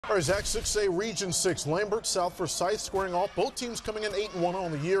All right, Zach, 6A Region 6, Lambert, South Forsyth squaring off. Both teams coming in 8-1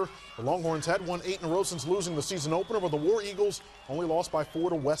 on the year. The Longhorns had won 8 in a row since losing the season opener, but the War Eagles only lost by 4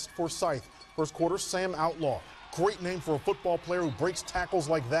 to West Forsyth. First quarter, Sam Outlaw. Great name for a football player who breaks tackles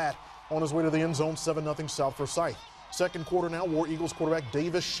like that. On his way to the end zone, 7-0 South Forsyth. Second quarter now, War Eagles quarterback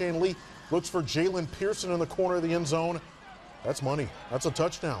Davis Shanley looks for Jalen Pearson in the corner of the end zone. That's money. That's a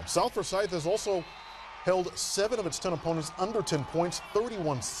touchdown. South Forsyth has also held 7 of its 10 opponents under 10 points.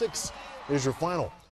 31-6 is your final.